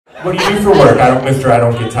What do you do for work? Mister, I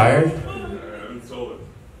don't get tired. I'm in solar.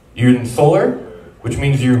 You're in solar? Which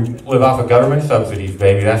means you live off of government subsidies,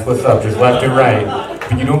 baby. That's what's up, just left and right.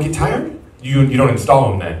 But you don't get tired? You don't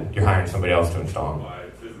install them then. You're hiring somebody else to install them. Well, I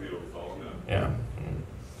physically don't install them. Yeah.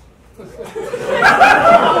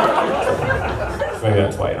 So maybe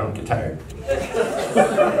that's why you don't get tired.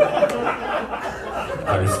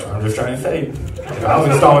 I'm just trying to say, if I was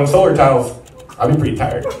installing solar tiles, I'd be pretty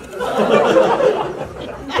tired. But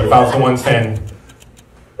if I was the one saying,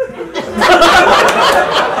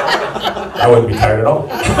 I wouldn't be tired at all.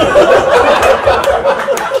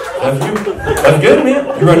 That's good,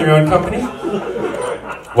 man. You run your own company?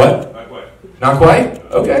 What? Not quite. Not quite?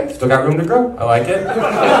 Okay, still got room to grow. I like it.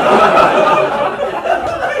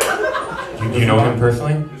 Do you know him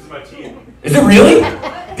personally? This is my team. Is it really?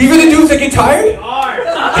 These are the dudes that get tired? They are.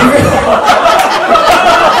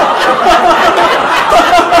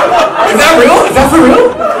 Is that real? Is that for real?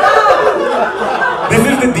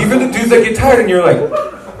 These are the dudes that get tired and you're like...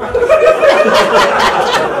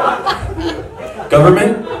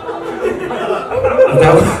 Government? Is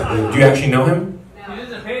that what, do you actually know him? He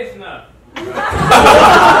doesn't pay us enough.